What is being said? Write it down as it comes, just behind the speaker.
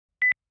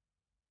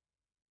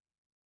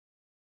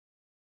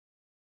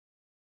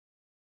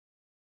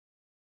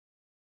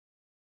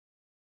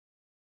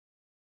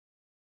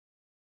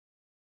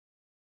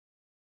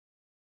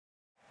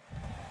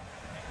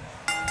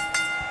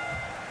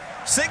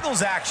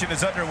Singles action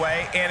is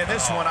underway, and in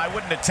this one, I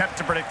wouldn't attempt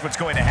to predict what's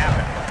going to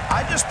happen.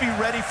 I'd just be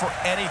ready for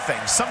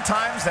anything.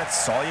 Sometimes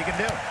that's all you can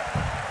do.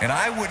 And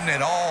I wouldn't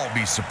at all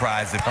be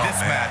surprised if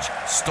this match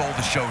stole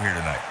the show here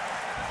tonight.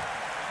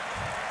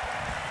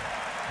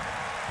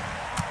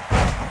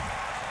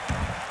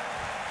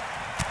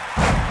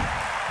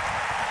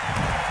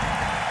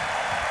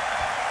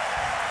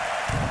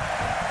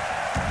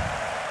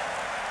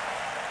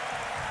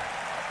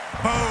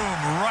 Boom,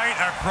 right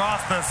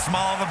across the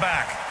small of the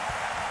back.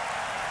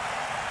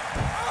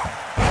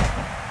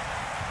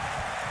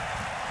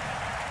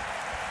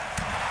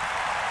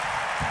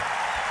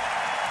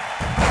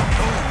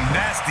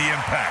 The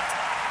impact.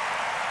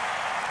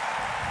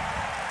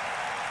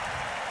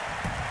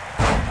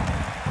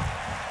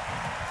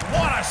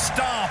 What a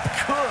stomp.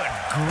 Good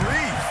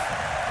grief.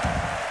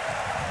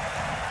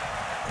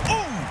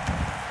 Ooh.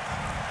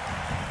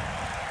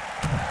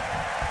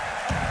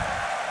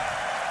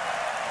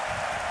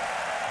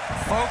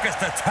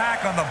 Focused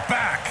attack on the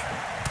back.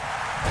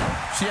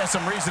 She has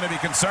some reason to be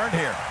concerned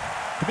here.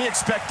 To be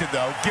expected,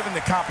 though, given the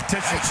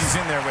competition she's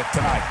in there with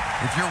tonight.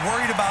 If you're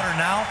worried about her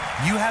now,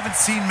 you haven't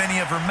seen many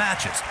of her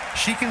matches.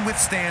 She can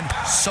withstand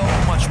so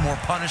much more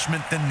punishment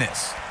than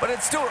this. But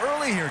it's still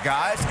early here,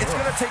 guys. It's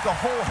going to take a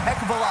whole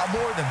heck of a lot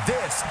more than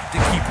this to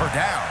keep her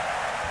down.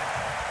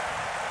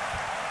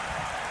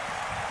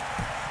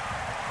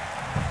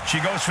 She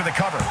goes for the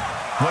cover.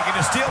 Looking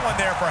to steal one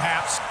there,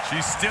 perhaps.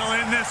 She's still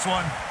in this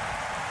one.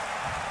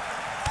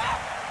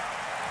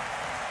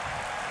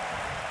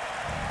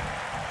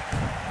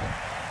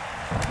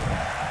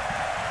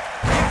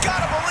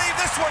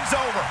 This one's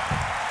over.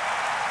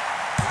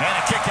 And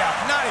a kick out.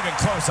 Not even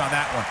close on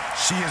that one.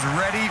 She is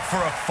ready for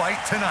a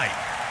fight tonight.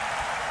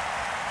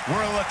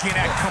 We're looking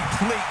at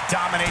complete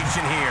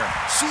domination here.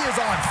 She is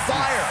on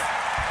fire.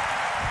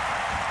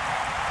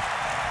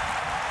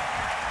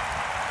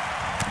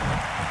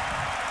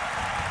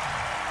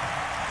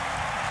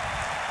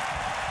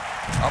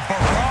 A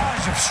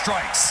barrage of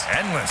strikes.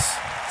 Endless.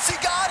 She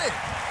got it.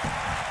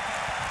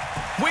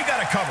 We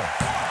got a cover.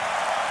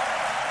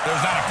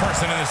 There's not a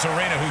person in this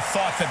arena who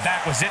thought that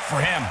that was it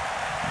for him.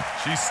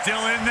 She's still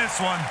in this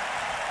one.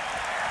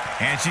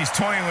 And she's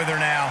toying with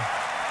her now.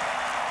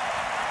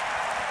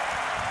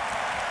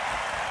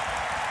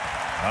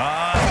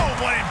 Oh,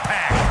 what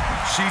impact.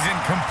 She's in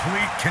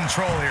complete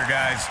control here,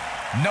 guys.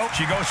 Nope,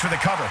 she goes for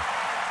the cover.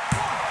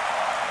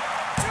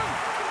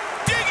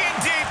 Digging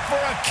deep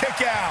for a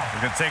kick out.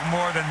 It could take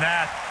more than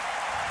that.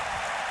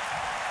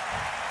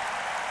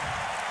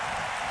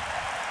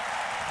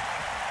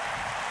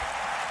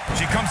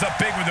 She comes up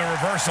big with a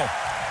reversal.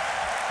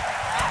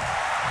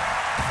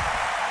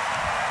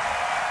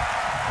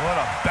 What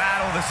a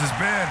battle this has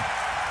been.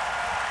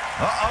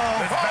 Uh-oh.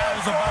 This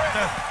battle's about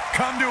to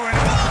come to an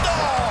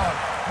Bulldog!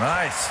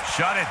 Nice.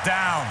 Shut it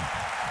down.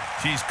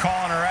 She's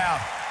calling her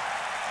out.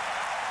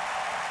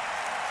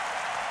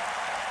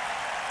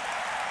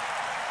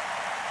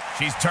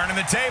 She's turning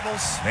the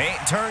tables. They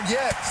ain't turned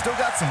yet. Still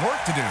got some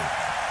work to do.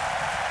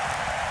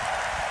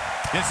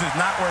 This is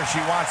not where she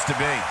wants to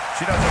be.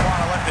 She doesn't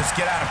want to let this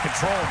get out of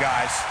control,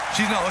 guys.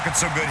 She's not looking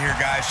so good here,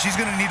 guys. She's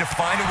going to need to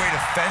find a way to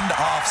fend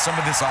off some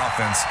of this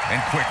offense, and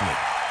quickly.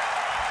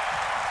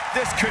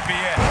 This could be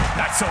it.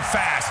 Not so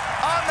fast.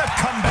 On the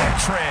comeback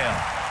trail.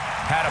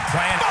 Had a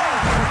plan.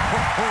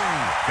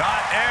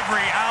 Got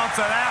every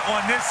ounce of that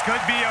one. This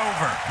could be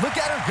over. Look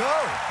at her go.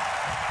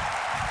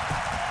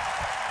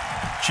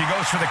 She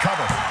goes for the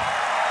cover.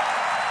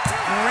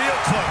 Real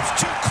close.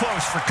 Too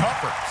close for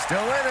comfort.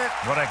 Still in it.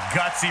 What a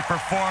gutsy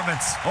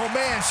performance. Oh,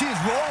 man, she's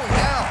rolling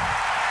now.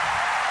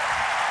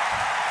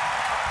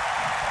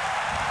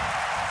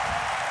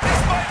 This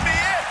might be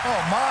it.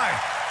 Oh, my.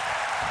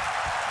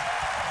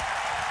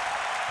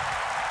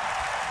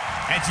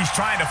 And she's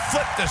trying to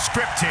flip the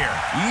script here.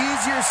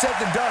 Easier said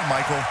than done,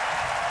 Michael.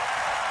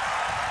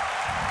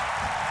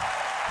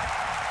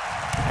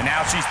 And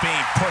now she's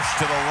being pushed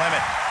to the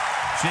limit.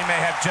 She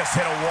may have just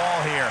hit a wall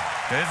here.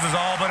 This is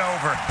all but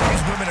over.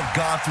 These women have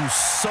gone through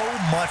so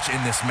much in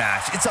this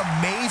match. It's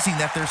amazing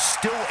that they're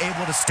still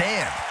able to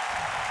stand.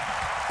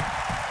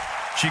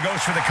 She goes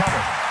for the cover.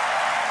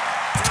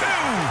 2!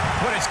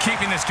 What is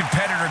keeping this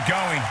competitor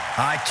going?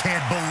 I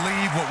can't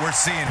believe what we're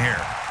seeing here.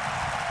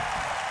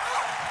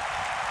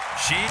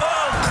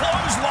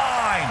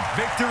 Clothesline!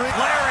 Victory.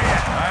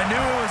 Lariat! I knew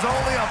it was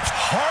only a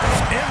harsh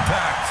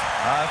impact.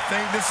 I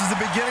think this is the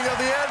beginning of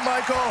the end,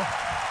 Michael.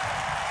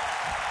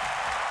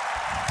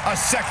 A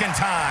second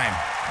time.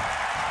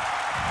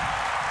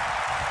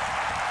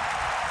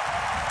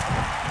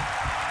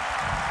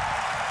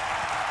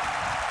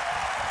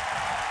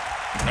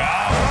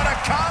 Oh, what a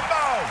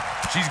combo!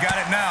 She's got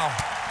it now.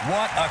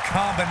 What a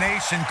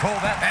combination, Cole.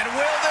 And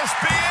will this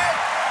be it?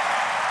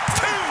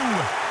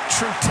 2!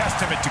 True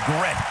testament to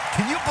grit.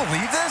 Can you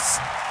believe this?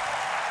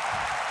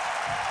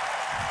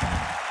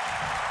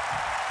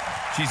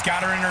 She's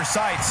got her in her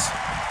sights.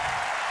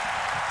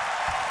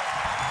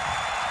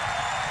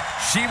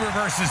 She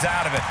reverses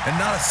out of it. And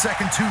not a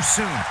second too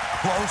soon.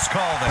 Close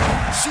call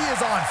there. She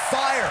is on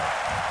fire.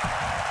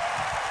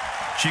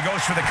 She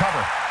goes for the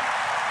cover.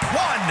 1,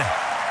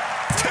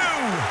 2.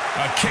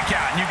 A kick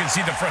out, and you can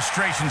see the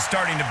frustration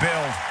starting to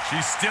build.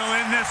 She's still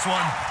in this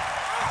one.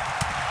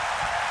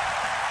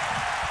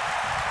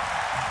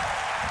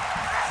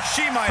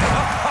 She might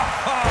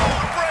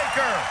have.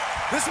 Breaker.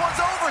 This one's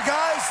over,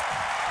 guys.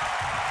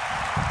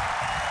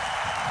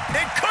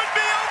 It could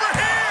be over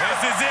here.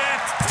 This is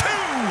it. 2,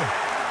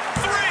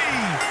 3.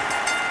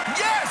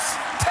 Yes,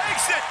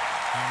 takes it.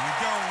 Here we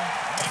go.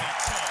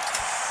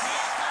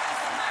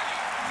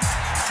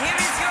 Here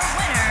is your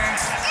winner,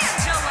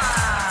 Angela.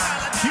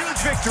 Huge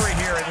victory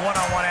here in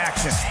one-on-one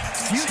action.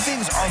 Few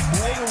things are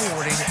more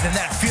rewarding than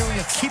that feeling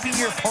of keeping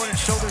your opponent's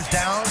shoulders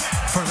down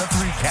for the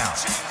 3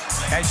 count.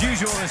 As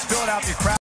usual, this Philadelphia crowd